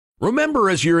Remember,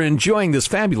 as you're enjoying this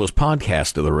fabulous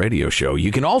podcast of the radio show,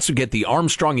 you can also get the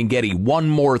Armstrong and Getty One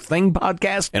More Thing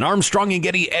podcast and Armstrong and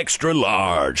Getty Extra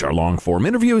Large, our long-form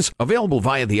interviews, available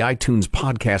via the iTunes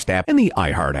podcast app and the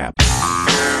iHeart app.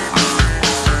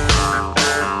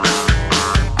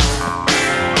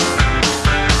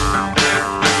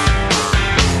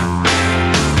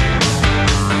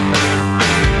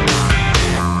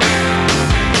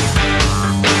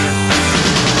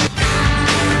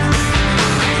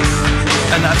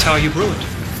 And that's how you brew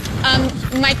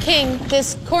it. My king,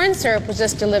 this corn syrup was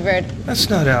just delivered. That's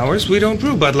not ours. We don't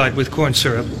brew Bud Light with corn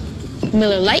syrup.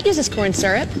 Miller Lite uses corn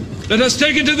syrup. Let us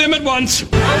take it to them at once.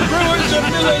 Brewers of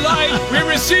Miller Lite, we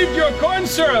received your corn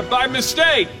syrup by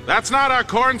mistake. That's not our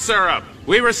corn syrup.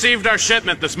 We received our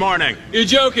shipment this morning. You're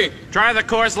joking. Try the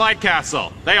Coors Light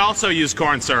Castle. They also use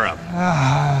corn syrup.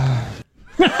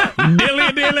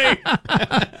 Dilly.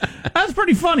 That's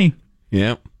pretty funny.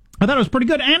 Yep. I thought it was pretty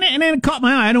good, and it caught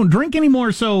my eye. I don't drink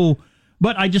anymore,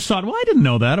 but I just thought, well, I didn't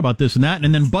know that about this and that.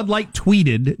 And then Bud Light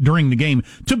tweeted during the game,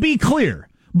 to be clear,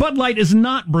 Bud Light is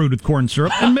not brewed with corn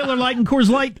syrup, and Miller Lite and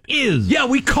Coors Light is. Yeah,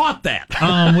 we caught that.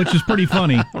 Which is pretty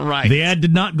funny. Right. The ad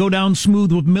did not go down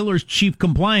smooth with Miller's chief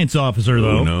compliance officer,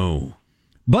 though. Oh, no.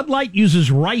 Bud Light uses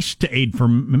rice to aid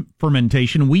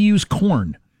fermentation. We use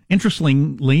corn.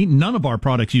 Interestingly, none of our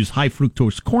products use high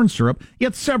fructose corn syrup,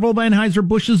 yet several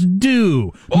Anheuser-Busch's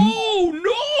do. Oh,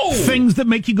 no! Things that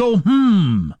make you go,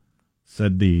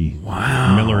 said the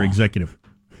Miller executive.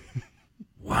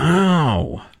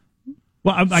 Wow.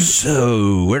 Well,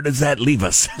 So, where does that leave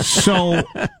us? So,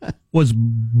 was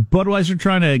Budweiser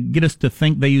trying to get us to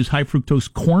think they use high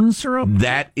fructose corn syrup?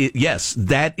 Yes,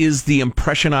 that is the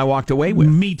impression I walked away with.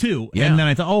 Me too. Yeah. And then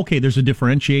I thought, okay, there's a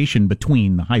differentiation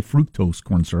between the high fructose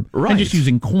corn syrup and just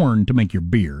using corn to make your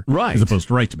beer, right, as opposed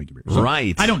to rice to make your beer. So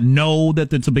right. I don't know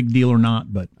that it's a big deal or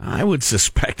not, but I would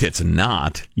suspect it's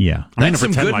not. Yeah, I'm going to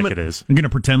pretend like it is. I'm going to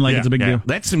pretend like it's a big deal.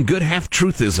 That's some good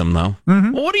half-truthism, though.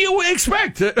 Mm-hmm. Well, what do you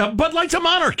expect? Bud Light's a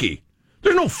monarchy.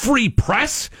 There's no free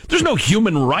press. There's no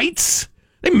human rights.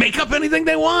 They make up anything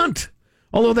they want.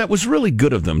 Although that was really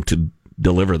good of them to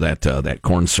deliver that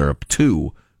corn syrup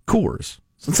to Coors,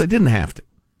 since they didn't have to.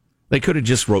 They could have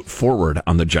just wrote forward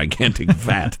on the gigantic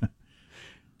vat.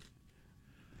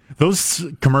 Those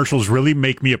commercials really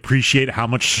make me appreciate how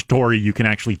much story you can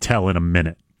actually tell in a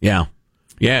minute. Yeah.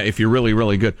 Yeah, if you're really,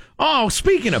 really good. Oh,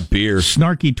 speaking of beer.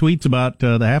 Snarky tweets about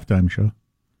the halftime show.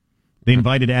 They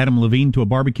invited Adam Levine to a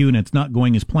barbecue, and it's not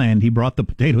going as planned. He brought the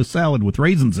potato salad with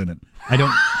raisins in it. I don't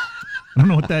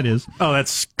know what that is. Oh,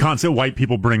 that's constant white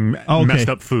people bring messed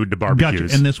up food to barbecues.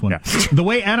 Gotcha. And this one. Yeah. The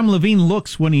way Adam Levine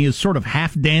looks when he is sort of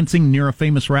half dancing near a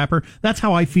famous rapper, that's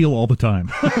how I feel all the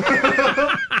time.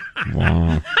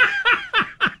 Wow.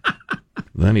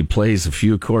 Then he plays a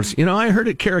few, of course. You know, I heard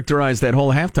it characterized, that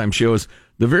whole halftime show, as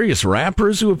the various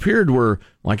rappers who appeared were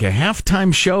like a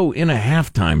halftime show in a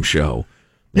halftime show.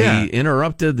 They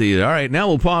interrupted all right, now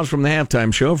we'll pause from the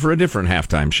halftime show for a different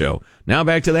halftime show. Now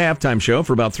back to the halftime show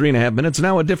for about 3.5 minutes,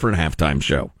 now a different halftime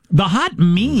show. The hot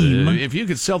meme. If you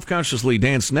could self-consciously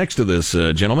dance next to this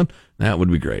gentleman, that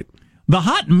would be great. The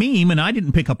hot meme, and I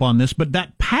didn't pick up on this, but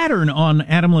that pattern on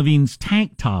Adam Levine's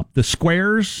tank top, the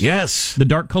squares, yes, the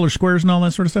dark color squares and all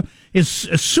that sort of stuff, is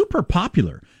super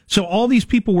popular. So all these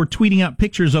people were tweeting out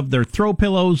pictures of their throw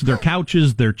pillows, their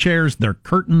couches, their chairs, their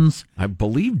curtains. I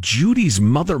believe Judy's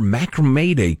mother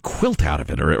macrameed a quilt out of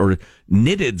it, or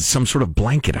knitted some sort of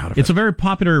blanket out of it. It's a very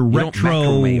popular retro...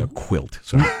 don't macrame a quilt.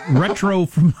 Sorry. Retro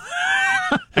from...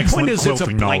 The point is, it's a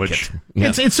blanket. Knowledge. Yeah.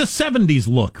 It's a 70s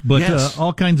look, but yes.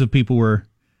 All kinds of people were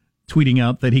tweeting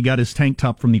out that he got his tank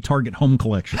top from the Target Home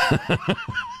Collection.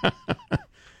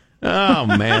 Oh,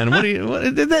 man.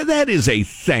 That is a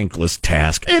thankless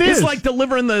task. It's like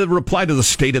delivering the reply to the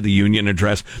State of the Union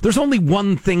address. There's only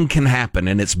one thing can happen,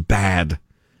 and it's bad.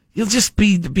 You'll just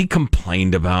be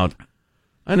complained about.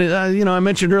 And, I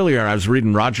mentioned earlier, I was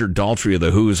reading Roger Daltrey of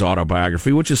The Who's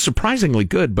autobiography, which is surprisingly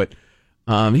good, but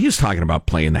he was talking about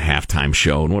playing the halftime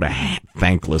show and what a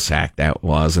thankless act that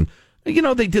was. And,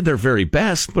 they did their very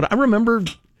best, but I remember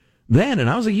then, and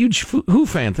I was a huge Who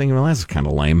fan, thinking, well, that's kind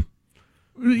of lame.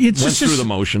 It's Went through the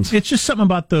motions. It's just something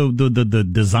about the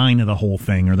design of the whole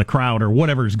thing, or the crowd, or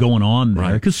whatever is going on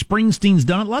there. Because Springsteen's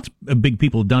done it. Lots of big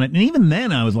people have done it. And even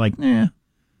then, I was like,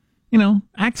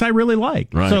 acts I really like.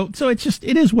 Right. So it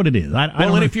is what it is.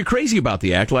 And if you're crazy about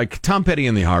the act, like Tom Petty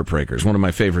and the Heartbreakers, one of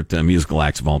my favorite musical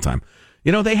acts of all time,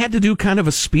 they had to do kind of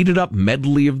a speeded up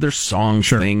medley of their song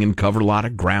thing and cover a lot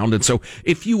of ground. And so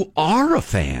if you are a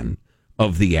fan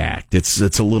of the act. It's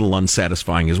a little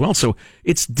unsatisfying as well. So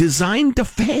it's designed to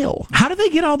fail. How do they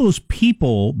get all those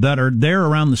people that are there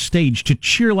around the stage to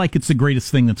cheer like it's the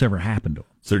greatest thing that's ever happened to them?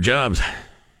 It's their jobs.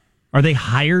 Are they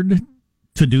hired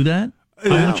to do that? I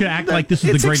want you to act like this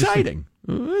is the greatest exciting.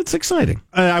 It's exciting.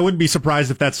 I wouldn't be surprised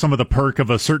if that's some of the perk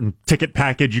of a certain ticket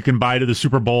package you can buy to the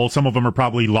Super Bowl. Some of them are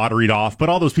probably lotteried off, but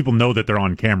all those people know that they're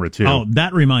on camera, too. Oh,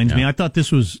 that reminds me. I thought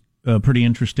this was pretty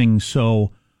interesting.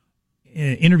 So,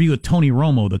 interview with Tony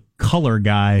Romo, the color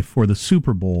guy for the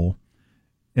Super Bowl,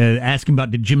 asking about,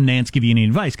 did Jim Nantz give you any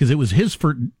advice? Because it was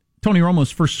Tony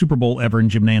Romo's first Super Bowl ever, and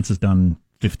Jim Nantz has done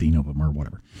 15 of them or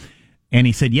whatever. And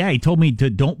he said, he told me to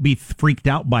don't be freaked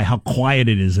out by how quiet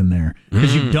it is in there.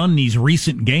 Because you've done these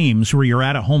recent games where you're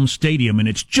at a home stadium and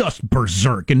it's just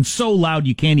berserk and so loud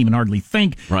you can't even hardly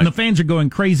think. Right. And the fans are going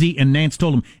crazy. And Nance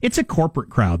told him, it's a corporate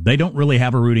crowd. They don't really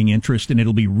have a rooting interest and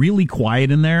it'll be really quiet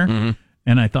in there. Mm-hmm.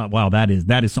 And I thought, wow, that is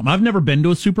something. I've never been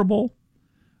to a Super Bowl,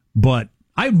 but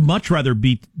I'd much rather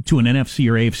be to an NFC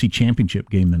or AFC championship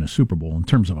game than a Super Bowl in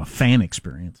terms of a fan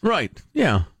experience. Right.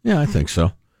 Yeah, I think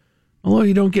so. Although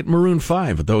you don't get Maroon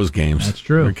 5 at those games. That's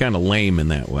true. They're kind of lame in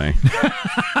that way.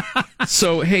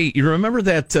 So, hey, you remember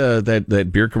that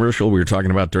beer commercial we were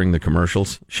talking about during the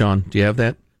commercials? Sean, do you have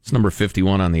that? It's number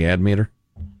 51 on the ad meter.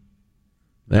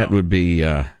 That would be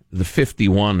the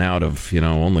 51 out of,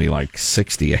 only like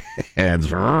 60 ads.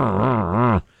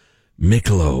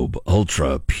 Michelob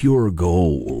Ultra Pure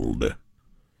Gold.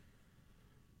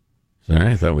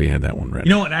 I thought we had that one ready.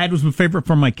 You know what ad was my favorite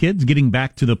from my kids? Getting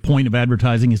back to the point of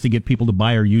advertising is to get people to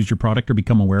buy or use your product or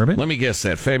become aware of it. Let me guess,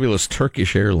 that fabulous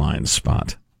Turkish Airlines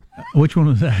spot. Which one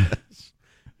was that? It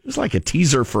was like a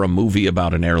teaser for a movie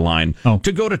about an airline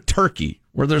to go to Turkey,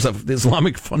 where there's an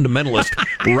Islamic fundamentalist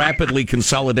rapidly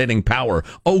consolidating power.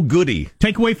 Oh, goody.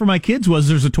 Takeaway for my kids was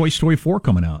there's a Toy Story 4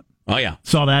 coming out. Oh, yeah.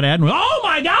 Saw that ad and went, oh,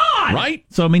 my God! Right?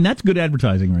 So, that's good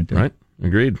advertising right there. Right.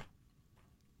 Agreed.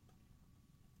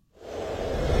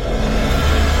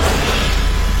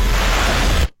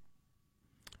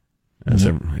 Has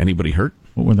anybody hurt?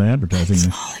 What were they advertising?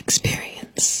 Let's all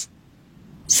experience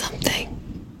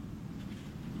something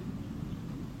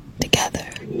together.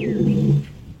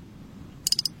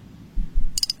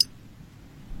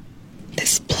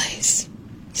 This place,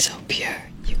 so pure,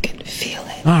 you can feel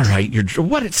it. All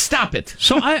right, stop it.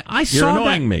 So I saw You're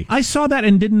annoying me. I saw that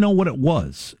and didn't know what it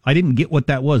was. I didn't get what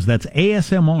that was. That's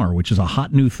ASMR, which is a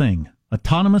hot new thing.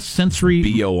 Autonomous Sensory...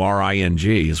 BORING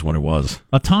is what it was.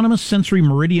 Autonomous Sensory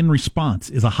Meridian Response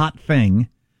is a hot thing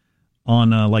on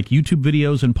like YouTube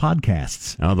videos and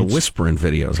podcasts. Oh, the whispering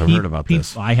videos. I've heard about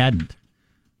this. I hadn't.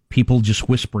 People just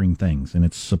whispering things, and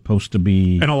it's supposed to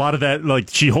be... And a lot of that, like,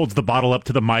 she holds the bottle up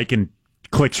to the mic and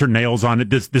clicks her nails on it.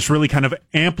 This really kind of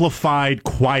amplified,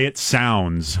 quiet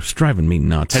sounds. It's driving me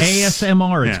nuts.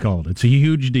 ASMR, it's called. It's a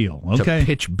huge deal. Okay. It's a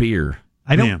pitch beer.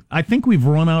 I think we've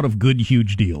run out of good,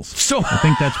 huge deals. So I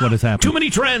think that's what has happened. Too many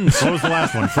trends. What was the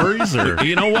last one? Furries? Or?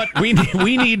 You know what? We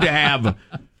need to have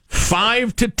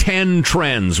 5 to 10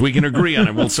 trends. We can agree on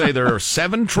it. We'll say there are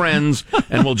 7 trends,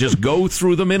 and we'll just go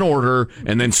through them in order,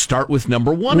 and then start with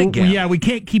number 1 again. Yeah, we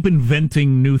can't keep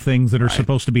inventing new things that are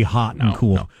supposed to be hot and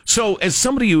cool. No. So, as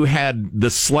somebody who had the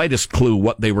slightest clue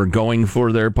what they were going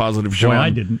for there, Positive Sean, well,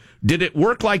 I didn't. Did it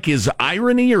work like his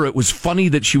irony, or it was funny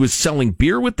that she was selling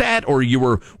beer with that, or you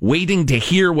were waiting to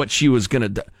hear what she was going to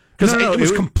do? Because it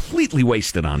was completely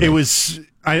wasted on me. It was...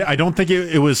 I don't think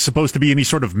it was supposed to be any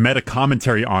sort of meta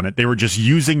commentary on it. They were just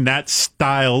using that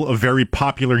style of very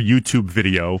popular YouTube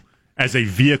video as a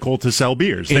vehicle to sell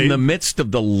beers. In the midst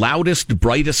of the loudest,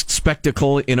 brightest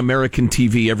spectacle in American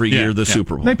TV every year, the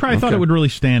Super Bowl. They probably thought it would really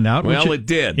stand out. Well, it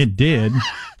did. It did.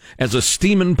 As a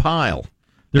steaming pile.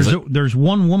 There's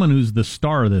one woman who's the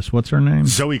star of this. What's her name?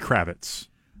 Zoe Kravitz.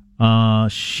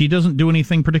 She doesn't do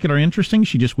anything particularly interesting.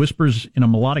 She just whispers in a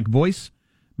melodic voice,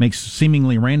 makes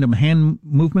seemingly random hand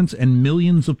movements, and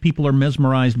millions of people are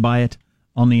mesmerized by it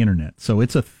on the internet. So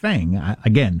it's a thing.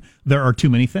 Again, there are too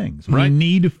many things. Right. We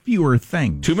need fewer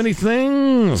things. Too many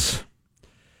things.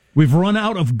 We've run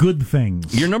out of good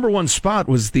things. Your number 1 spot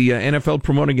was the NFL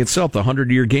promoting itself, the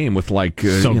 100-year game, with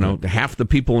half the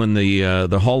people in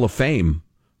the Hall of Fame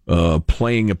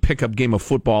playing a pickup game of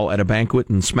football at a banquet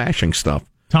and smashing stuff.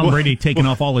 Tom Brady taking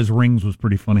off all his rings was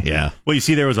pretty funny. Yeah. Well, you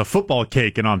see, there was a football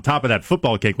cake, and on top of that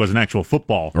football cake was an actual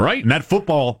football. Right. And that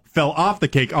football fell off the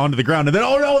cake onto the ground, and then,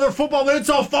 oh no, they're football, it's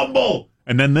a fumble!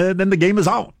 And then the game is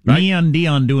out. Right? Neon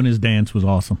Dion doing his dance was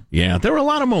awesome. Yeah, there were a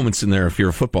lot of moments in there if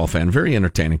you're a football fan. Very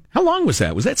entertaining. How long was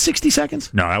that? Was that 60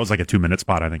 seconds? No, that was like a 2-minute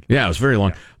spot, I think. Yeah, it was very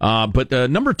long. Yeah. But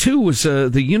number 2 was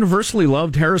the universally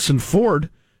loved Harrison Ford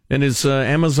and his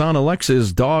Amazon Alexa,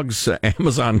 his dog's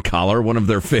Amazon collar, one of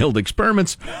their failed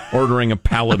experiments, ordering a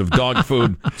pallet of dog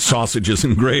food, sausages,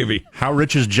 and gravy. How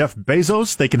rich is Jeff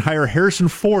Bezos? They can hire Harrison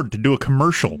Ford to do a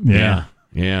commercial. Yeah,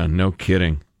 no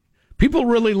kidding. People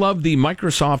really love the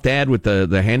Microsoft ad with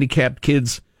the handicapped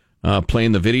kids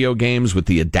playing the video games with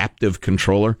the adaptive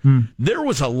controller. There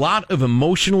was a lot of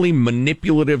emotionally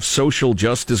manipulative social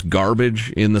justice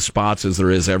garbage in the spots, as there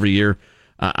is every year.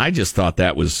 I just thought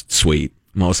that was sweet.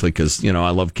 Mostly because, I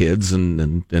love kids,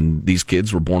 and these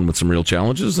kids were born with some real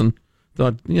challenges, and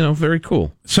thought, very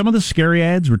cool. Some of the scary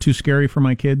ads were too scary for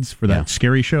my kids for that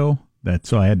scary show.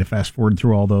 So I had to fast forward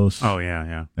through all those. Oh,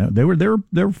 yeah. They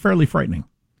were fairly frightening.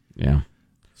 Yeah.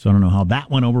 So I don't know how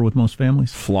that went over with most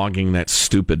families. Flogging that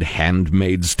stupid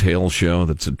Handmaid's Tale show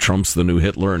that said Trump's the new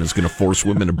Hitler and is going to force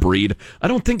women to breed. I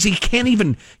don't think he can't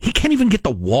even get the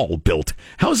wall built.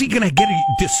 How is he going to get a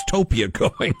dystopia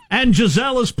going? And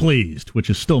Giselle is pleased,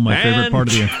 which is still my favorite part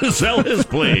of the. Giselle is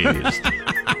pleased.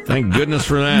 Thank goodness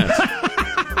for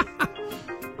that.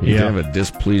 You have a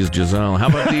displeased Giselle. How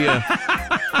about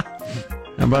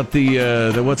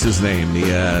the what's his name?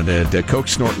 The coke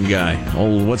snorting guy.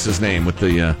 Oh, what's his name with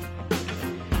the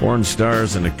porn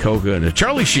stars and the coca and the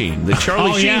Charlie Sheen, the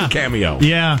Charlie Sheen cameo.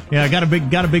 Yeah, got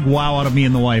a big wow out of me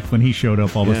and the wife when he showed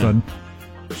up all of a sudden.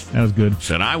 That was good.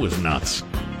 Said I was nuts.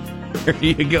 There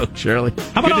you go, Charlie.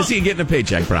 Good to see you getting a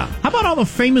paycheck, bro. How about all the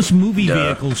famous movie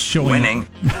vehicles showing up?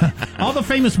 All the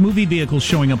famous movie vehicles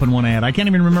showing up in one ad. I can't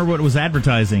even remember what it was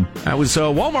advertising. That was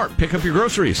Walmart. Pick up your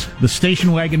groceries. The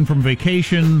station wagon from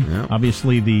Vacation. Yep.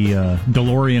 Obviously, the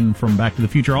DeLorean from Back to the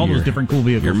Future. All those different cool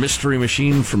vehicles. Your mystery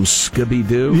machine from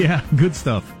Scooby-Doo. Yeah, good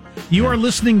stuff. You are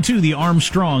listening to the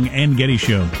Armstrong and Getty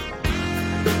Show.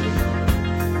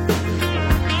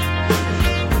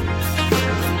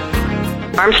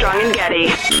 Armstrong and Getty.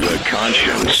 The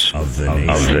conscience of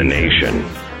the nation.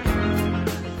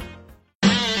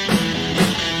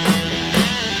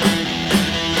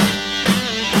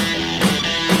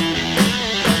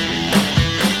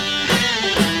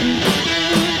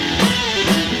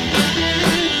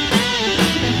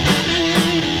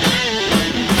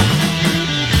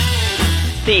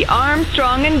 The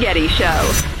Armstrong and Getty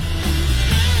Show.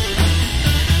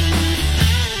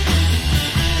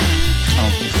 I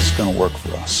don't think this is going to work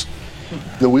for us.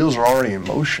 The wheels are already in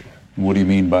motion. What do you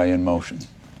mean by in motion?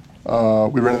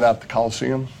 We rented out the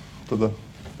Coliseum for the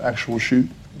actual shoot.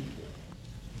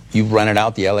 You rented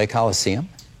out the LA Coliseum?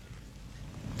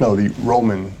 No, the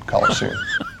Roman Coliseum.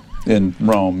 In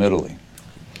Rome, Italy?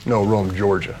 No, Rome,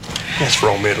 Georgia. That's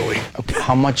Rome, Italy. Okay.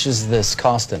 How much is this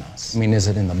costing us? I mean, is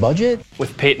it in the budget?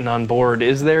 With Peyton on board,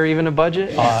 is there even a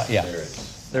budget? Yeah.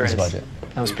 There is. A budget.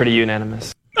 That was pretty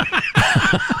unanimous.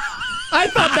 I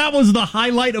thought that was the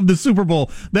highlight of the Super Bowl.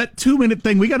 That 2-minute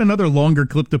thing. We got another longer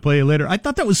clip to play later. I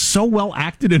thought that was so well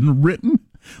acted and written.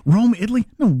 Rome, Italy?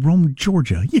 No, Rome,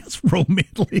 Georgia. Yes, Rome,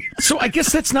 Italy. So I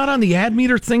guess that's not on the ad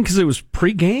meter thing because it was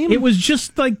pregame? It was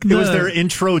just like It was their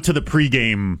intro to the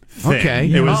pregame thing.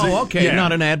 Okay. It was, okay. Yeah.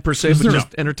 Not an ad per se, but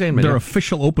just entertainment. Their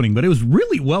official opening, but it was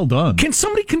really well done. Can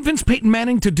somebody convince Peyton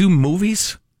Manning to do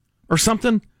movies or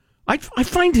something? I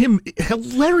find him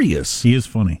hilarious. He is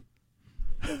funny.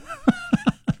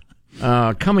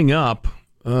 Coming up,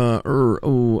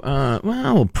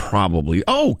 probably.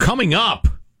 Oh, coming up,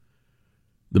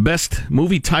 the best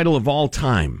movie title of all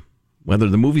time. Whether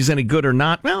the movie's any good or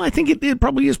not, well, I think it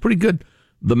probably is pretty good.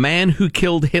 The Man Who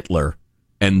Killed Hitler,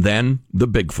 and Then the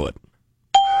Bigfoot.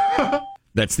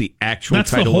 That's the actual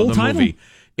title of the movie.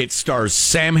 It stars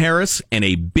Sam Harris and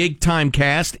a big-time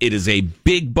cast. It is a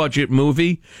big-budget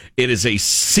movie. It is a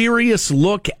serious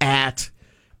look at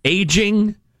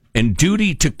aging and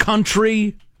duty to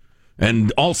country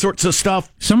and all sorts of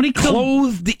stuff. Somebody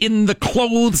clothed in the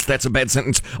clothes, that's a bad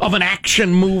sentence, of an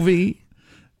action movie.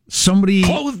 Somebody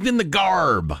clothed in the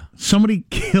garb. Somebody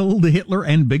killed Hitler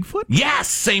and Bigfoot? Yes,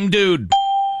 same dude.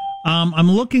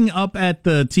 I'm looking up at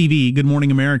the TV, Good Morning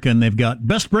America, and they've got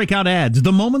best breakout ads,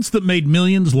 the moments that made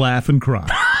millions laugh and cry,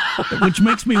 which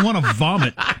makes me want to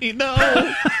vomit. I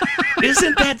know.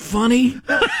 Isn't that funny?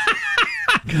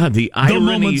 God, the irony. The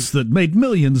moments that made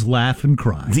millions laugh and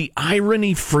cry. The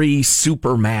irony-free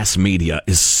super mass media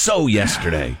is so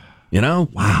yesterday. You know?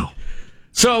 Wow.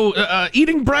 So,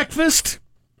 eating breakfast,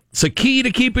 it's a key to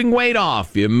keeping weight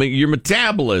off. Your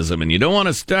metabolism, and you don't want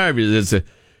to starve. You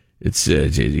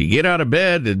get out of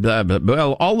bed.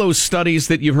 Well, all those studies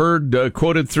that you've heard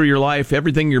quoted through your life,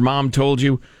 everything your mom told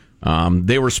you,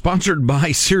 they were sponsored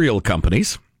by cereal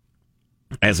companies,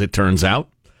 as it turns out.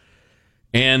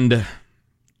 And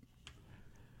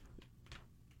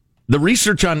The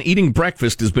research on eating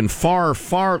breakfast has been far,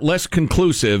 far less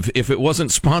conclusive if it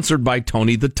wasn't sponsored by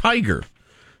Tony the Tiger.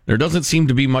 There doesn't seem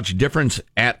to be much difference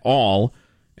at all.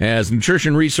 As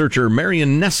nutrition researcher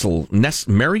Marion Nestle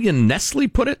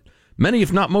put it, many,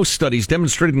 if not most, studies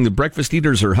demonstrating that breakfast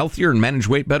eaters are healthier and manage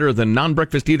weight better than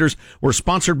non-breakfast eaters were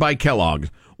sponsored by Kellogg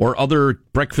or other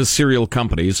breakfast cereal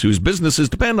companies whose businesses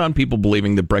depend on people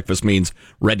believing that breakfast means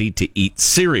ready-to-eat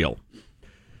cereal.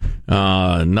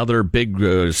 Another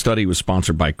big study was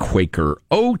sponsored by Quaker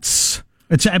Oats.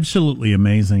 It's absolutely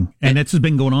amazing. And it's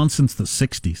been going on since the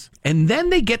 60s. And then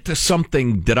they get to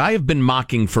something that I have been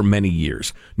mocking for many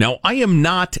years. Now, I am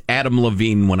not Adam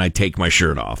Levine when I take my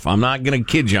shirt off. I'm not going to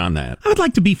kid you on that. I would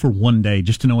like to be for one day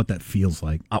just to know what that feels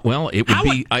like.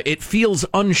 It feels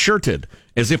unshirted.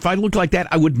 As if I look like that,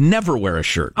 I would never wear a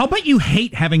shirt. I'll bet you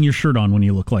hate having your shirt on when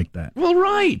you look like that. Well,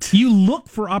 right. You look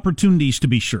for opportunities to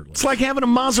be shirtless. It's like having a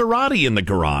Maserati in the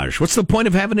garage. What's the point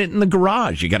of having it in the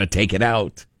garage? You got to take it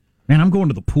out. Man, I'm going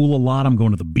to the pool a lot. I'm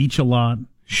going to the beach a lot.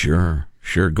 Sure.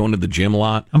 Going to the gym a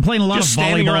lot. I'm playing a lot of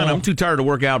standing volleyball. Around. I'm too tired to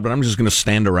work out, but I'm just going to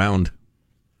stand around.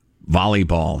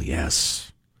 Volleyball,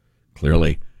 yes.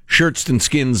 Clearly. Shirts and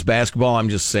skins basketball. I'm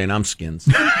just saying I'm skins.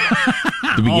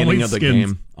 The beginning Always of the skins.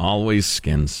 game. Always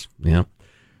skins. Yeah.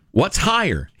 What's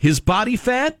higher, his body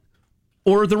fat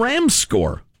or the Rams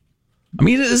score? I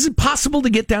mean, is it possible to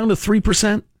get down to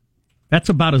 3%? That's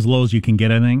about as low as you can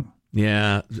get, I think.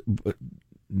 Yeah.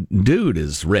 Dude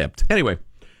is ripped. Anyway,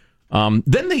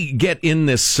 then they get in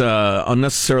this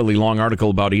unnecessarily long article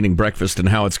about eating breakfast and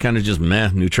how it's kind of just meh,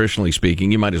 nutritionally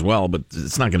speaking. You might as well, but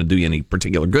it's not going to do you any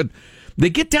particular good. They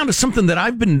get down to something that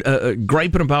I've been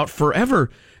griping about forever,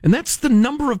 and that's the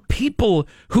number of people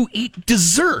who eat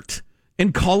dessert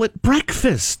and call it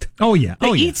breakfast. Oh, yeah.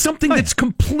 They eat something that's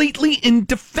completely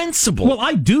indefensible. Well,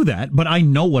 I do that, but I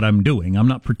know what I'm doing. I'm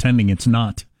not pretending it's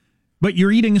not. But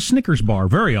you're eating a Snickers bar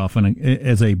very often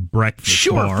as a breakfast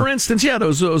bar. Sure, for instance, yeah,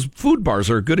 those food bars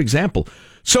are a good example.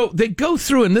 So they go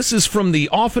through, and this is from the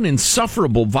often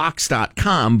insufferable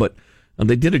Vox.com, but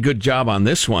they did a good job on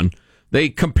this one. They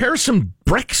compare some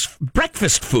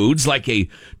breakfast foods like a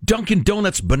Dunkin'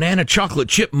 Donuts banana chocolate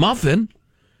chip muffin,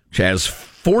 which has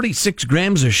 46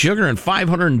 grams of sugar and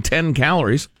 510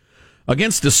 calories,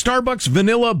 against a Starbucks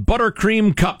vanilla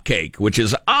buttercream cupcake, which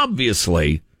is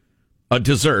obviously a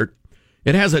dessert.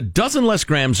 It has a dozen less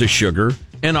grams of sugar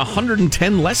and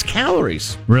 110 less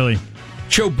calories. Really?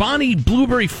 Chobani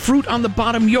blueberry fruit on the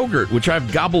bottom yogurt, which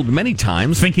I've gobbled many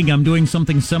times. Thinking I'm doing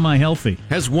something semi-healthy.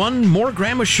 Has 1 more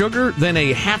gram of sugar than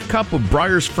a half cup of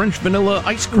Breyer's French vanilla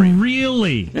ice cream.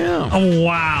 Really? Yeah. Oh,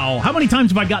 wow. How many times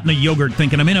have I gotten the yogurt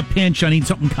thinking I'm in a pinch, I need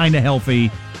something kind of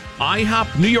healthy?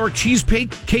 IHOP New York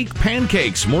cheesecake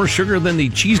pancakes. More sugar than the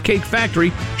Cheesecake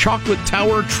Factory chocolate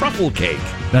tower truffle cake.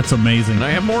 That's amazing. And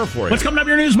I have more for you. What's coming up in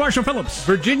your news, Marshall Phillips?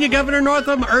 Virginia Governor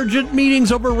Northam, urgent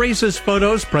meetings over racist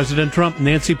photos. President Trump,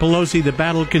 Nancy Pelosi, the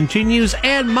battle continues.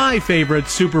 And my favorite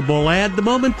Super Bowl ad, the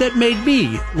moment that made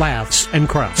me laugh and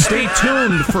cry. Stay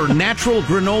tuned for natural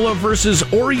granola versus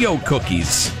Oreo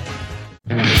cookies.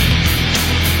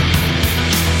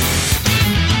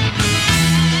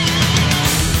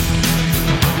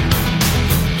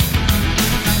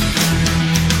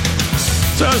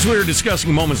 So as we were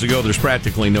discussing moments ago, there's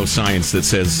practically no science that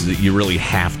says that you really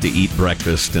have to eat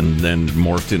breakfast, and then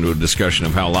morphed into a discussion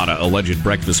of how a lot of alleged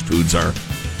breakfast foods are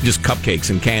just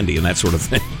cupcakes and candy and that sort of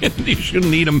thing. You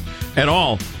shouldn't eat them at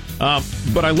all.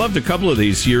 But I loved a couple of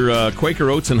these. Your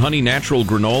Quaker Oats and Honey Natural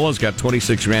Granola has got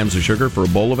 26 grams of sugar for a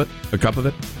bowl of it, a cup of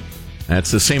it. That's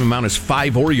the same amount as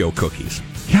 5 Oreo cookies.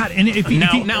 God, and if you,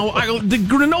 the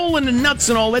granola and the nuts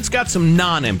and all, that's got some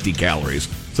non-empty calories.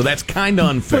 So that's kind of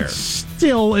unfair. But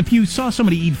still, if you saw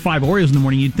somebody eat 5 Oreos in the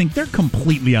morning, you'd think they're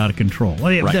completely out of control.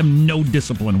 They have no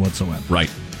discipline whatsoever.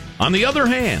 Right. On the other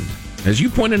hand, as you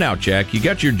pointed out, Jack, you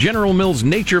got your General Mills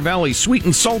Nature Valley Sweet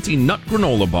and Salty Nut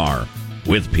Granola Bar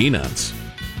with peanuts.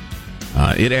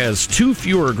 It has 2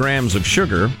 fewer grams of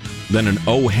sugar than an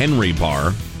O. Henry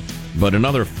bar, but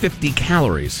another 50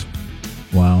 calories.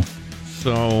 Wow.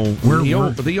 So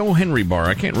the O. Henry bar,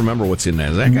 I can't remember what's in that.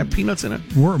 Has that got peanuts in it?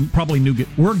 We're probably nougat.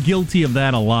 We're guilty of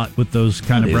that a lot with those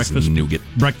kind of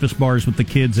breakfast bars with the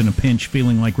kids in a pinch,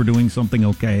 feeling like we're doing something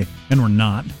okay, and we're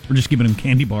not. We're just giving them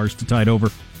candy bars to tide over.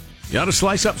 You ought to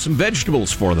slice up some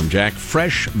vegetables for them, Jack.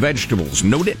 Fresh vegetables,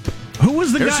 no dip. Who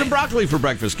was the guy? There's some broccoli for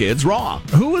breakfast, kids, raw.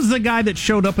 Who was the guy that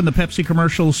showed up in the Pepsi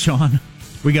commercials, Sean?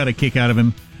 We got a kick out of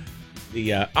him.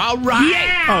 All right.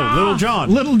 Yeah! Oh, Little John.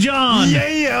 Little John.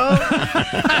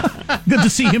 Yeah. Good to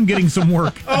see him getting some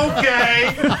work.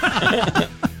 Okay. I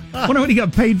wonder what he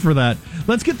got paid for that.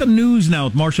 Let's get the news now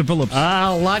with Marcia Phillips.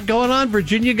 A lot going on.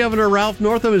 Virginia Governor Ralph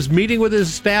Northam is meeting with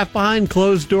his staff behind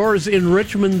closed doors in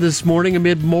Richmond this morning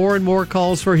amid more and more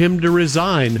calls for him to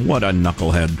resign. What a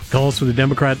knucklehead. Calls for the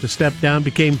Democrat to step down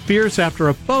became fierce after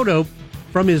a photo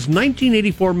from his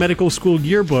 1984 medical school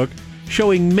yearbook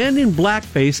showing men in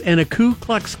blackface and a Ku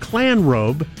Klux Klan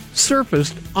robe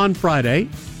surfaced on Friday,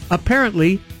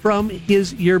 apparently from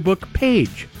his yearbook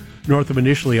page. Northam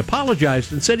initially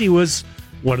apologized and said he was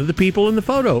one of the people in the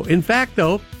photo. In fact,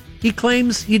 though, he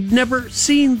claims he'd never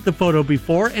seen the photo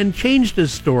before and changed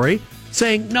his story,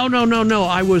 saying, no,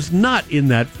 I was not in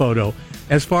that photo.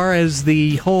 As far as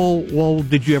the whole, well,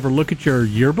 did you ever look at your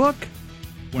yearbook?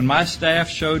 When my staff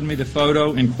showed me the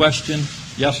photo in question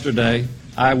yesterday,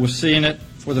 I was seeing it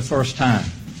for the first time.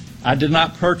 I did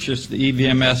not purchase the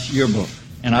EVMS yearbook,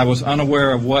 and I was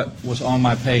unaware of what was on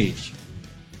my page.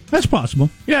 That's possible.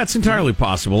 Yeah, it's entirely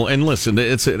possible. And listen,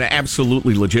 it's an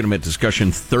absolutely legitimate discussion.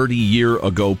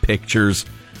 30-year-ago pictures,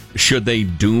 should they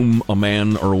doom a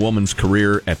man or a woman's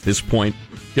career at this point?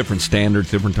 Different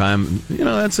standards, different time.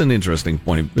 That's an interesting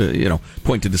point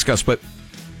to discuss. But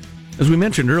as we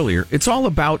mentioned earlier, it's all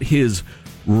about his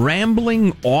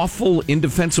rambling, awful,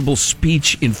 indefensible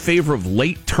speech in favor of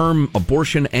late-term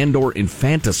abortion and or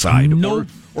infanticide.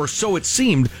 Or so it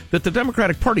seemed that the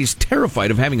Democratic Party is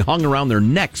terrified of having hung around their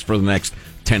necks for the next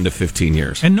 10 to 15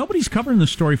 years. And nobody's covering the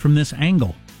story from this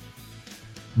angle.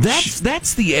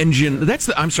 That's the engine. That's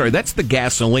the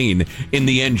gasoline in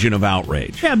the engine of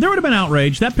outrage. Yeah, there would have been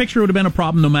outrage. That picture would have been a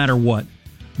problem no matter what.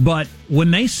 But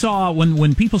when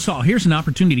people saw, here's an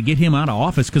opportunity to get him out of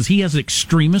office because he has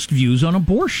extremist views on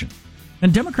abortion.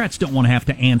 And Democrats don't want to have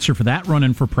to answer for that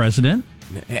running for president.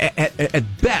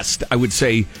 At best, I would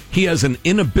say he has an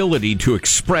inability to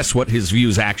express what his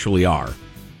views actually are.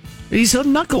 He's a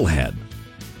knucklehead.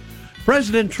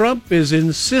 President Trump is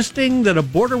insisting that a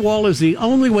border wall is the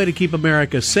only way to keep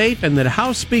America safe and that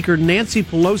House Speaker Nancy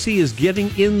Pelosi is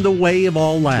getting in the way of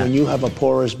all that. When you have a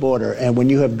porous border and when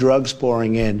you have drugs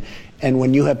pouring in and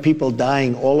when you have people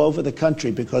dying all over the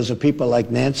country because of people like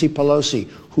Nancy Pelosi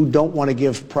who don't want to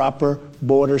give proper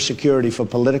border security for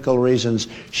political reasons,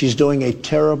 she's doing a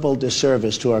terrible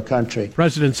disservice to our country.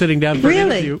 President sitting down for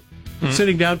an interview.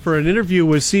 Sitting down for an interview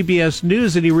with CBS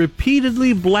News, and he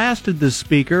repeatedly blasted the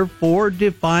speaker for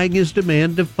defying his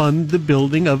demand to fund the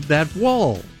building of that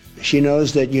wall. She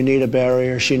knows that you need a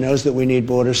barrier. She knows that we need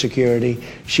border security.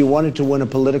 She wanted to win a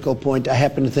political point. I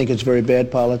happen to think it's very bad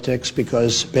politics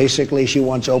because basically she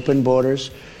wants open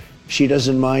borders. She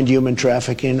doesn't mind human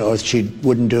trafficking or she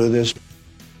wouldn't do this.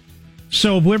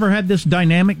 So have we ever had this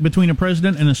dynamic between a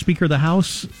president and a Speaker of the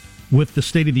House with the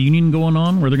State of the Union going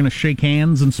on, where they're going to shake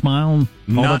hands and smile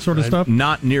and all that sort of stuff?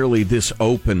 Not nearly this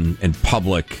open and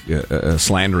public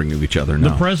slandering of each other, no.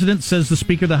 The president says the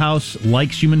Speaker of the House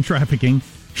likes human trafficking.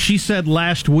 She said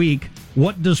last week,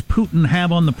 what does Putin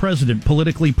have on the president,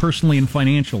 politically, personally, and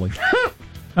financially?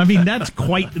 I mean, that's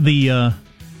quite the...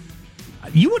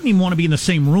 you wouldn't even want to be in the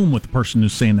same room with the person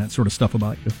who's saying that sort of stuff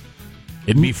about you.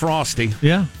 It'd be frosty.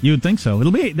 Yeah, you would think so.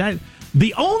 It'll be... that.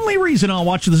 The only reason I'll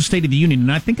watch the State of the Union,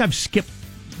 and I think I've skipped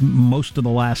most of the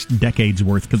last decade's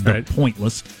worth because they're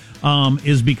pointless,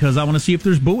 is because I want to see if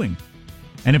there's booing.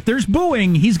 And if there's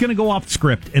booing, he's going to go off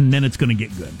script, and then it's going to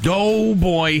get good. Oh,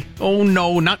 boy. Oh,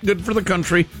 no. Not good for the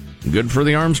country. Good for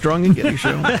the Armstrong and Getty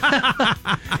Show.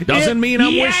 Doesn't mean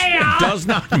I'm wishing. Does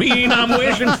not mean I'm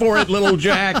wishing for it, little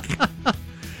Jack.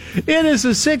 It is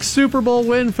a sixth Super Bowl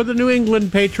win for the New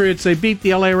England Patriots. They beat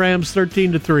the LA Rams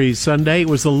 13-3 Sunday. It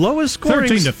was the lowest scoring.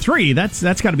 13-3.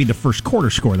 That's got to be the first quarter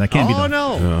score. That can't be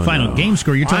the final game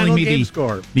score. You're telling me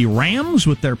the Rams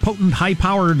with their potent,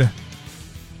 high-powered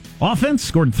offense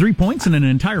scored 3 points in an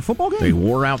entire football game? They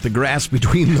wore out the grass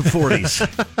between the 40s.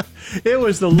 It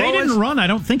was the lowest. They didn't run, I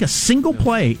don't think, a single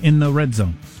play in the red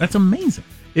zone. That's amazing.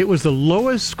 It was the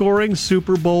lowest scoring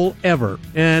Super Bowl ever.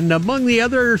 And among the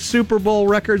other Super Bowl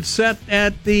records set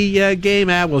at the game,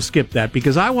 we'll skip that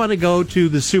because I want to go to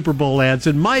the Super Bowl ads.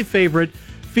 And my favorite,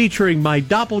 featuring my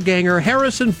doppelganger,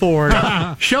 Harrison Ford,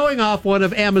 showing off one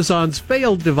of Amazon's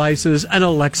failed devices, an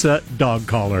Alexa dog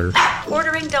collar.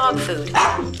 Ordering dog food.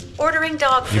 Ordering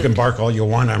dog food. You can bark all you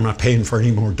want. I'm not paying for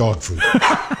any more dog food.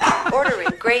 Ordering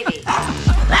gravy.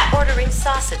 Ordering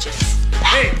sausages.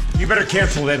 Hey, you better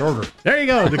cancel that order. There you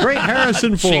go, the great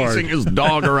Harrison Ford. Chasing his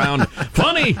dog around.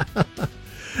 Funny.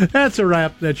 That's a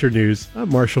wrap. That's your news. I'm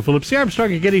Marshall Phillips, the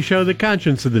Armstrong and Getty Show, the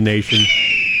conscience of the nation.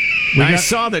 I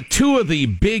saw that two of the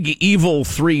big evil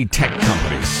three tech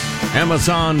companies,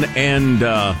 Amazon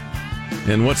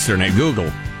and what's their name,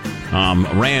 Google,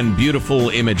 ran beautiful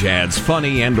image ads,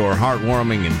 funny and or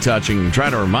heartwarming and touching, and try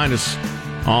to remind us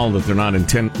all that they're not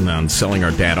intending on selling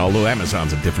our data, although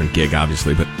Amazon's a different gig,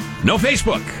 obviously, but no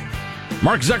Facebook.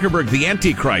 Mark Zuckerberg, the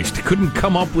Antichrist, couldn't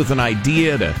come up with an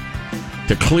idea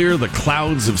to clear the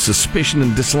clouds of suspicion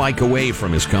and dislike away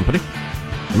from his company.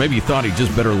 Maybe he thought he'd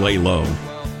just better lay low.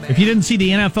 If you didn't see the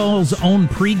NFL's own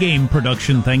pregame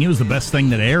production thing, it was the best thing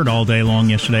that aired all day long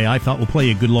yesterday. I thought we'll play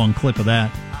a good long clip of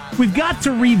that. We've got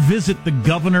to revisit the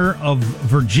governor of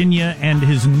Virginia and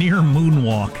his near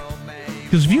moonwalk.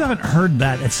 Because if you haven't heard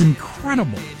that, it's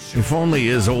incredible. If only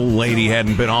his old lady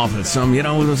hadn't been off at some, it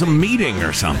was a meeting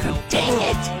or something. Dang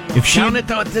it. If she down at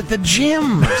the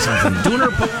gym or something, doing her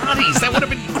Pilates, that would have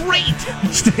been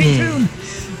great. Stay tuned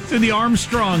to the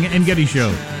Armstrong and Getty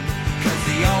Show.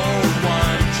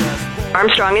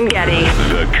 Armstrong and Getty.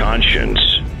 The conscience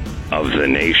of the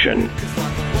nation.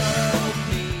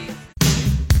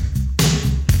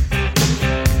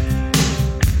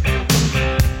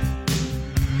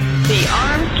 The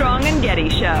Armstrong and Getty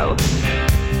Show.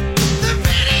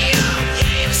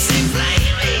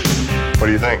 What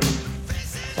do you think?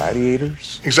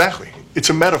 Gladiators? Exactly. It's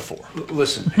a metaphor.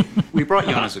 Listen, we brought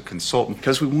you on as a consultant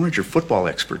because we wanted your football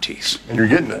expertise. And you're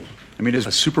getting it. I mean, as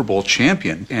a Super Bowl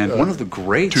champion and one of the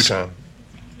greats. Two-time.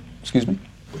 Excuse me?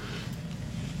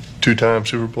 Two-time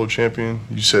Super Bowl champion.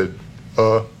 You said,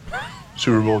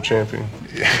 Super Bowl champion.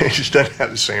 It just doesn't have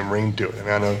the same ring to it. I mean,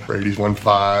 I know Brady's won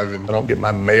 5, and I don't get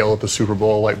my mail at the Super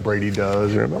Bowl like Brady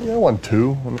does. I won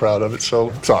 2. I'm proud of it.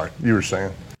 So, sorry, you were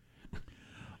saying.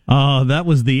 That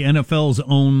was the NFL's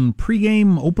own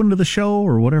pregame open to the show,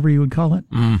 or whatever you would call it,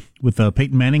 with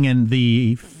Peyton Manning and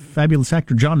the fabulous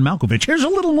actor John Malkovich. Here's a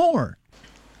little more.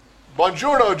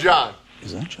 Buongiorno, John.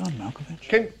 Is that John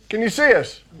Malkovich? Can you see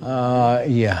us?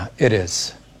 Yeah, it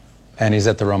is. And he's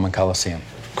at the Roman Coliseum.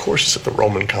 Of course it's at the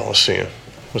Roman Coliseum.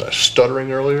 Was I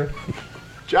stuttering earlier?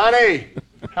 Johnny,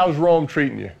 how's Rome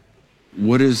treating you?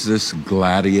 What is this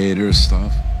gladiator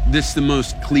stuff? This is the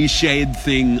most cliched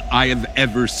thing I have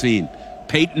ever seen.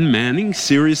 Peyton Manning?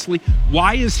 Seriously?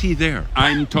 Why is he there?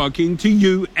 I'm talking to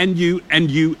you and you and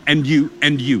you and you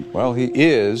and you. Well, he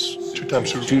is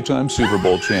two-time Super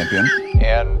Bowl champion,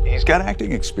 and he's got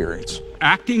acting experience.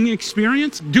 Acting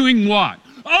experience? Doing what?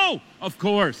 Oh, of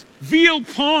course. Veal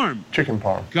parm. Chicken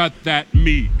parm. Got that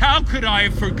meat. How could I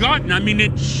have forgotten? I mean,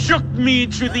 it shook me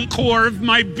to the core of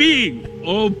my being.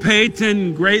 Oh,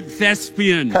 Peyton, great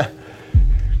thespian.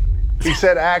 He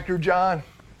said actor, John.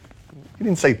 He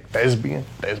didn't say thespian.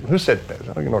 Who said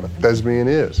thespian? I don't even know what a thespian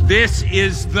is. This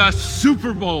is the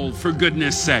Super Bowl, for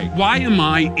goodness sake. Why am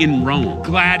I in Rome?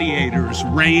 Gladiators,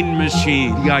 rain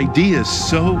machine. The idea is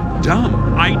so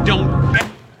dumb. I don't get.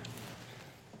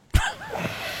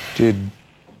 Did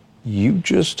you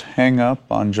just hang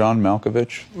up on John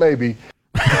Malkovich? Maybe.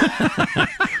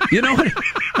 You know what?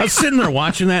 I was sitting there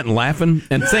watching that and laughing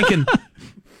and thinking,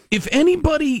 if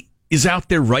anybody is out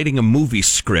there writing a movie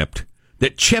script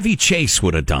that Chevy Chase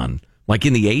would have done, like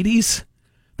in the 80s,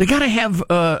 they gotta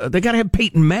have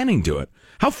Peyton Manning do it.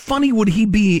 How funny would he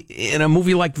be in a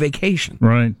movie like Vacation?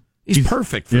 Right. He's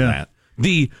perfect for that.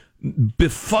 The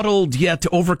befuddled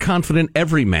yet overconfident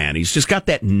everyman. He's just got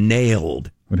that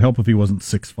nailed. Would help if he wasn't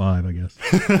 6'5", I guess.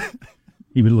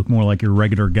 He would look more like your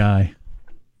regular guy.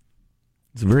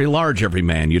 He's a very large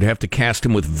everyman. You'd have to cast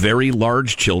him with very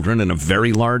large children and a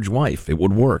very large wife. It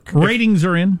would work. Ratings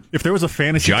are in. If there was a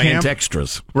fantasy Giant camp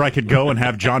extras where I could go and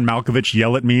have John Malkovich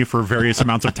yell at me for various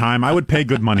amounts of time, I would pay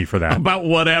good money for that. About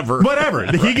whatever. Whatever.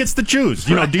 He gets to choose.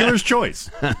 Dealer's choice.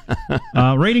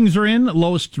 Ratings are in.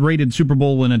 Lowest rated Super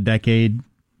Bowl in a decade,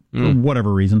 for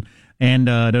whatever reason. And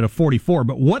at a 44.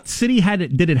 But what city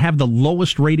did it have the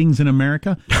lowest ratings in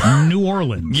America? New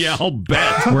Orleans. Yeah, I'll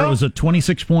bet. Where it was a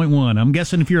 26.1. I'm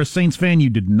guessing if you're a Saints fan, you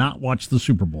did not watch the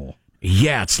Super Bowl.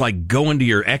 Yeah, it's like going to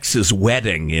your ex's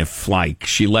wedding if, like,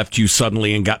 she left you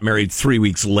suddenly and got married 3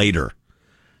 weeks later.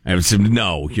 I would say,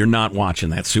 no, you're not watching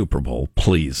that Super Bowl,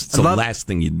 please. It's the last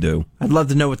thing you'd do. I'd love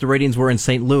to know what the ratings were in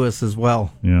St. Louis as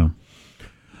well. Yeah.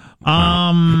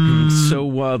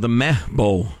 So the Meh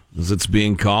Bowl, as it's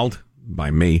being called by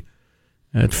me,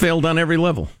 it failed on every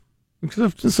level.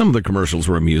 Some of the commercials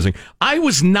were amusing. I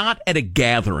was not at a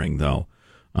gathering, though,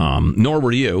 nor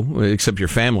were you, except your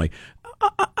family.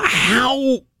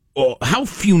 How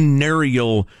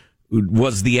funereal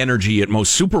was the energy at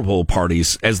most Super Bowl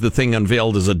parties as the thing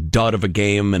unveiled as a dud of a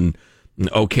game and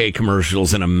okay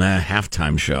commercials and a meh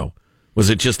halftime show? Was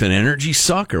it just an energy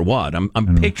suck or what? I'm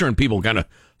picturing people kind of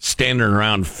standing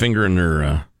around fingering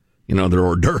their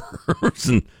hors d'oeuvres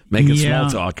and making small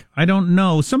talk. I don't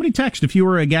know. Somebody texted, if you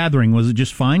were at a gathering, was it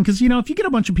just fine? Because, if you get a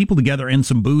bunch of people together and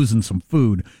some booze and some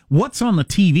food, what's on the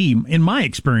TV, in my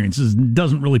experiences,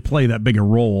 doesn't really play that big a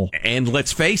role. And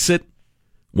let's face it,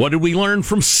 What did we learn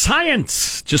from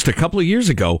science just a couple of years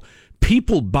ago?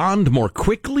 People bond more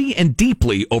quickly and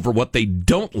deeply over what they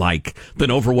don't like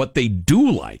than over what they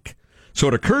do like. So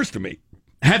it occurs to me,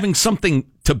 having something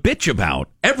to bitch about,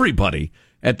 everybody,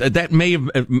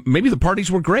 maybe the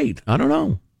parties were great. I don't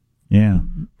know. Yeah.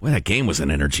 Well, that game was an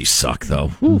energy suck,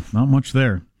 though. Not much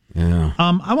there. Yeah.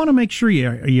 I want to make sure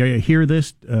you hear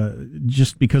this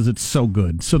just because it's so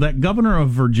good. So that governor of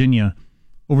Virginia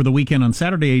over the weekend on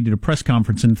Saturday, he did a press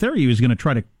conference. In theory, he was going to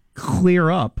try to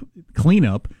clean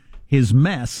up his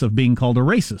mess of being called a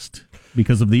racist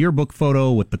because of the yearbook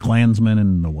photo with the Klansmen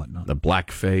and the whatnot. The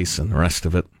blackface and the rest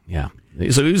of it. Yeah.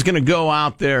 So he was going to go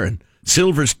out there and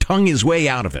Silver's tongue his way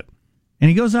out of it. And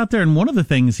he goes out there, and one of the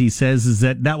things he says is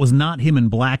that was not him in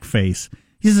blackface.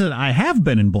 He said, I have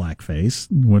been in blackface.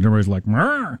 When everybody's like,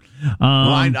 well,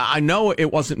 I know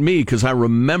it wasn't me because I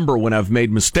remember when I've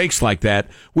made mistakes like that,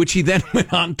 which he then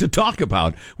went on to talk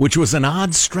about, which was an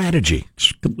odd strategy.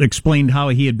 Explained how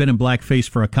he had been in blackface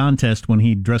for a contest when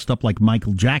he dressed up like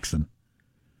Michael Jackson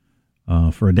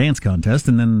for a dance contest.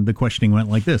 And then the questioning went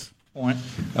like this.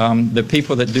 The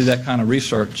people that do that kind of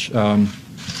research,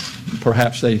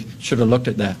 perhaps they should have looked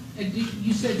at that. And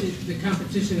you said that the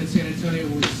competition in San Antonio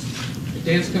was a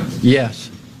dance competition?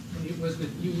 Yes. And it was that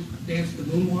you danced the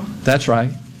moonwalk? That's right.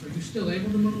 Are you still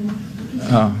able to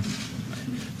moonwalk?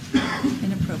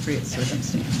 Inappropriate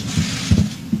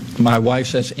circumstances. My wife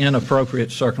says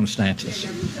inappropriate circumstances.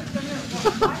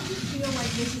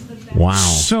 Wow.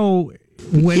 So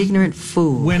ignorant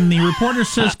fool. When the reporter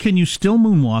says, can you still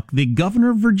moonwalk, the governor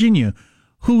of Virginia,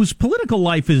 whose political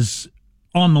life is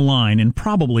on the line and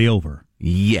probably over.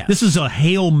 Yes. This is a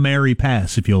Hail Mary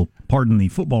pass, if you'll pardon the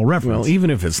football reference. Well, even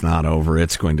if it's not over,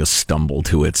 it's going to stumble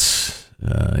to its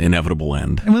inevitable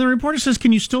end. And when the reporter says,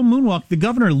 can you still moonwalk, the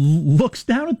governor looks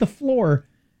down at the floor.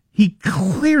 He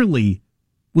clearly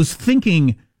was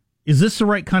thinking, is this the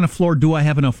right kind of floor? Do I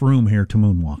have enough room here to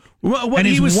moonwalk? Well, what and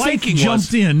his he was wife thinking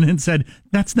jumped in and said,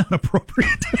 that's not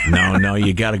appropriate. No,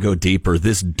 you got to go deeper.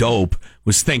 This dope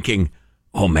was thinking,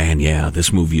 oh, man, yeah,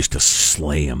 this move used to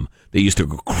slay him. They used to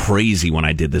go crazy when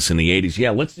I did this in the 80s.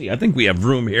 Yeah, let's see. I think we have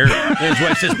room here. And his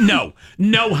wife says, no,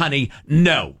 honey,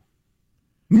 no.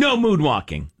 No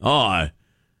moonwalking. Oh,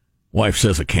 wife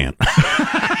says I can't.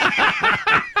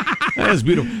 That's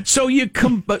beautiful. So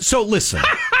listen.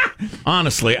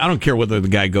 Honestly, I don't care whether the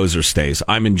guy goes or stays.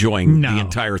 I'm enjoying the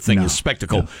entire thing as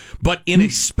spectacle. No. But in a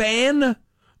span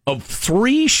of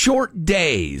 3 short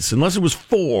days, unless it was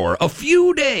 4, a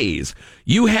few days,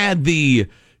 you had the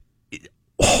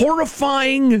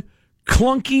horrifying,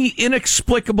 clunky,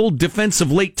 inexplicable defense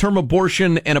of late-term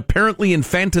abortion and apparently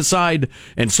infanticide,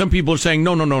 and some people are saying,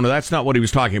 no, that's not what he was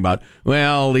talking about.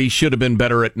 Well, he should have been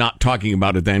better at not talking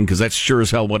about it then, because that's sure as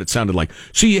hell what it sounded like.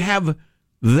 So you have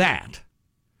that.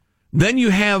 Then you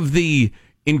have the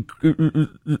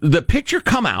picture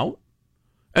come out,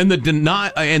 and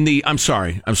I'm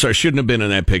sorry, shouldn't have been in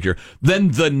that picture.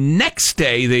 Then the next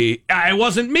day, I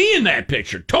wasn't me in that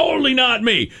picture. Totally not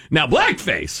me. Now,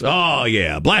 blackface. Oh,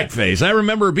 yeah, blackface. I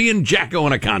remember being Jacko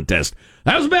in a contest.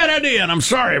 That was a bad idea, and I'm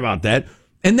sorry about that.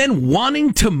 And then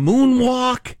wanting to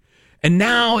moonwalk, and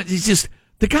now it's just,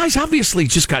 the guy's obviously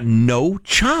just got no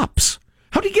chops.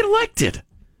 How did he get elected?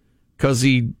 Because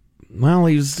he's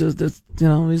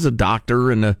a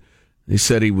doctor, and he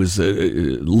said he was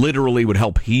literally would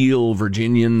help heal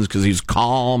Virginians because he's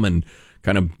calm and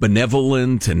kind of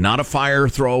benevolent and not a fire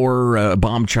thrower, a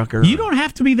bomb chucker. You don't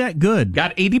have to be that good.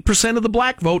 Got 80% of the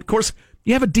black vote. Of course,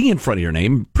 you have a D in front of your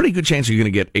name. Pretty good chance you're going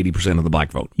to get 80% of the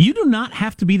black vote. You do not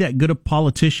have to be that good a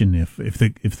politician if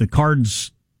the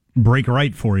cards break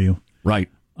right for you. Right.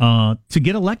 To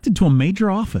get elected to a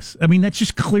major office. I mean, that's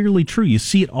just clearly true. You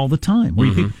see it all the time. Where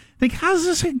you think, how is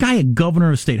this guy a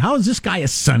governor of state? How is this guy a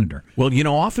senator? Well,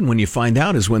 often when you find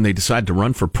out is when they decide to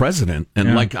run for president.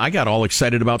 And I got all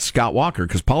excited about Scott Walker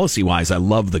because policy-wise, I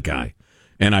love the guy.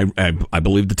 And I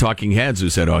believe the talking heads who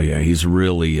said, oh, yeah, he's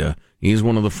really, he's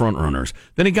one of the front runners.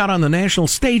 Then he got on the national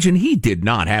stage and he did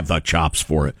not have the chops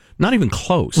for it. Not even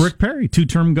close. Rick Perry,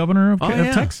 2-term governor of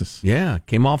Texas. Yeah,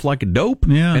 came off like a dope.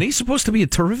 Yeah. And he's supposed to be a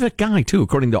terrific guy, too,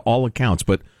 according to all accounts.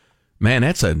 But, man,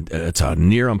 it's a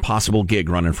near impossible gig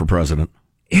running for president.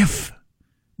 If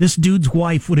this dude's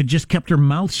wife would have just kept her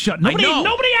mouth shut. Nobody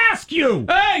asked you.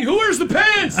 Hey, who wears the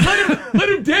pants? Let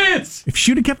him dance. If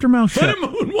she'd have kept her mouth shut. Let him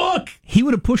moonwalk. He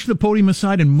would have pushed the podium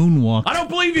aside and moonwalked. I don't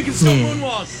believe you can still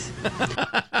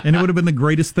moonwalk. And it would have been the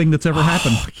greatest thing that's ever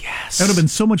happened. Yes. That would have been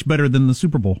so much better than the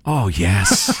Super Bowl. Oh,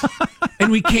 yes.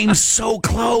 And we came so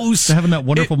close to having that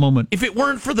wonderful moment. If it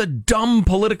weren't for the dumb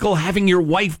political having your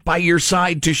wife by your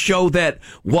side to show that,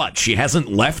 what, she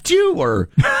hasn't left you? Or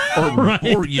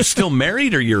Right. or you still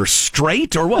married? Or you're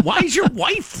straight? Or what? Why is your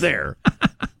wife there?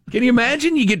 Can you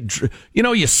imagine?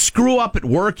 You screw up at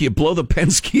work, you blow the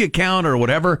Penske account or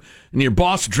whatever, and your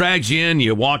boss drags you in,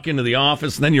 you walk into the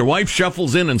office, and then your wife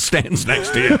shuffles in and stands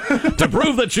next to you to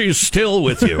prove that she's still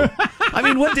with you. I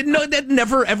mean, that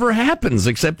never, ever happens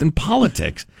except in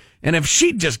politics. And if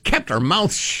she'd just kept her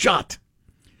mouth shut.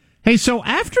 Hey, so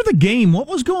after the game, what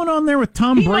was going on there with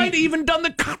Tom Brady? He might have even done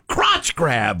the crotch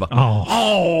grab.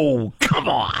 Oh, come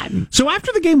on. So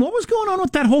after the game, what was going on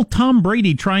with that whole Tom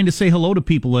Brady trying to say hello to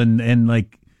people and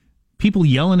like people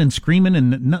yelling and screaming?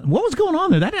 And what was going on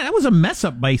there? That was a mess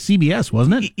up by CBS,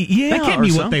 wasn't it? Yeah, that can't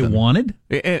be what they wanted.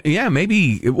 Yeah,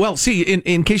 maybe. Well, see,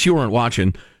 in case you weren't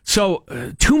watching, so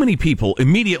too many people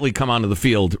immediately come onto the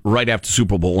field right after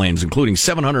Super Bowl ends, including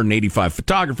 785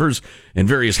 photographers and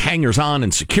various hangers-on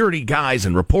and security guys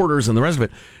and reporters and the rest of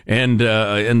it. And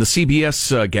the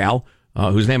CBS gal,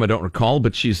 whose name I don't recall,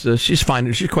 but she's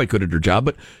fine. She's quite good at her job.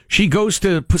 But she goes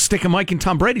to stick a mic in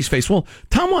Tom Brady's face. Well,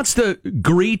 Tom wants to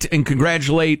greet and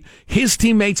congratulate his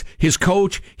teammates, his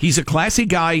coach. He's a classy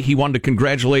guy. He wanted to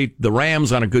congratulate the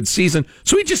Rams on a good season,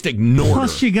 so he just ignored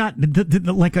Plus, her. you got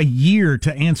like a year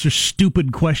to answer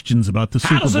stupid questions about the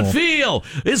Super Bowl. How's it feel?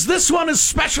 Is this one as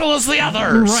special as the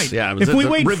others? Right. Yeah, If we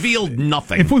wait, revealed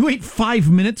nothing. If we wait 5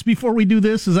 minutes before we do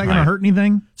this, is that going to hurt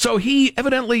anything? So he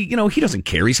evidently, he doesn't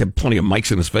care. He's had plenty of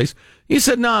mics in his face. He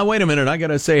said, "No, wait a minute. I got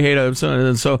to say hey to him."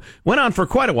 And so went on for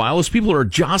quite a while as people are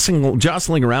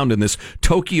jostling around in this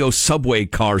Tokyo subway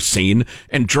car scene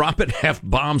and dropping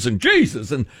F-bombs and Jesus.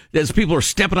 And as people are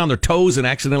stepping on their toes and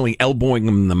accidentally elbowing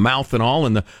them in the mouth and all.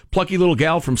 And the plucky little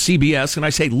gal from CBS, and I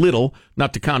say little,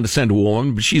 not to condescend to a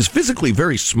woman, but she's physically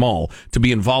very small to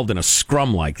be involved in a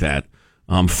scrum like that.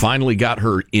 Finally got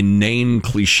her inane,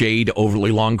 cliched,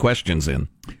 overly long questions in.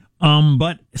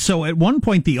 But so at one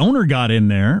point the owner got in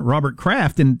there, Robert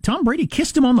Kraft, and Tom Brady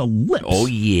kissed him on the lips. Oh,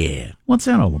 yeah. What's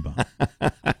that all about?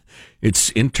 It's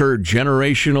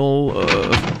intergenerational,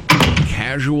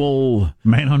 casual...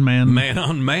 Man-on-man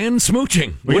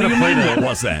smooching. What do you mean, what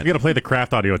was that? We got to play the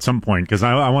Kraft audio at some point, because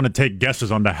I want to take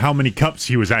guesses on how many cups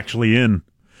he was actually in.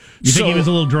 You think he was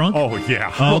a little drunk? Oh,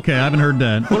 yeah. Oh, okay, I haven't heard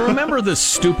that. Well, remember the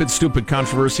stupid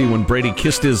controversy when Brady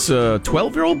kissed his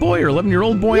 12-year-old boy or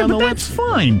 11-year-old boy on the lips? That's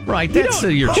fine. Right, that's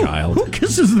your child. Who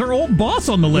kisses their old boss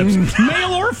on the lips,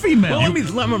 male or female?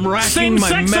 Well, I'm racking Same my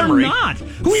sex memory. or not?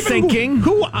 Thinking.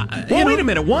 Wait a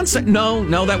minute.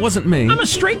 No, that wasn't me. I'm a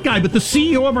straight guy, but the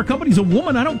CEO of our company's a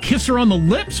woman. I don't kiss her on the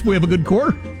lips. We have a good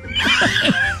quarter.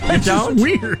 That's just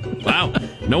weird. Wow.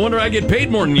 No wonder I get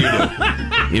paid more than you do.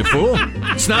 You fool.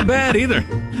 It's not bad either.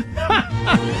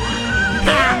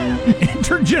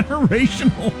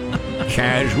 Intergenerational.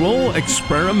 Casual,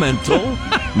 experimental,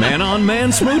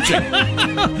 man-on-man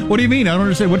smooching. What do you mean? I don't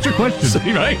understand. What's your question?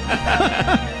 See, right?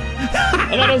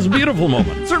 I thought it was a beautiful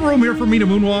moment. Is there room here for me to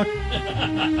moonwalk?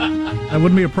 That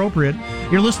wouldn't be appropriate.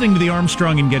 You're listening to the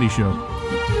Armstrong and Getty Show.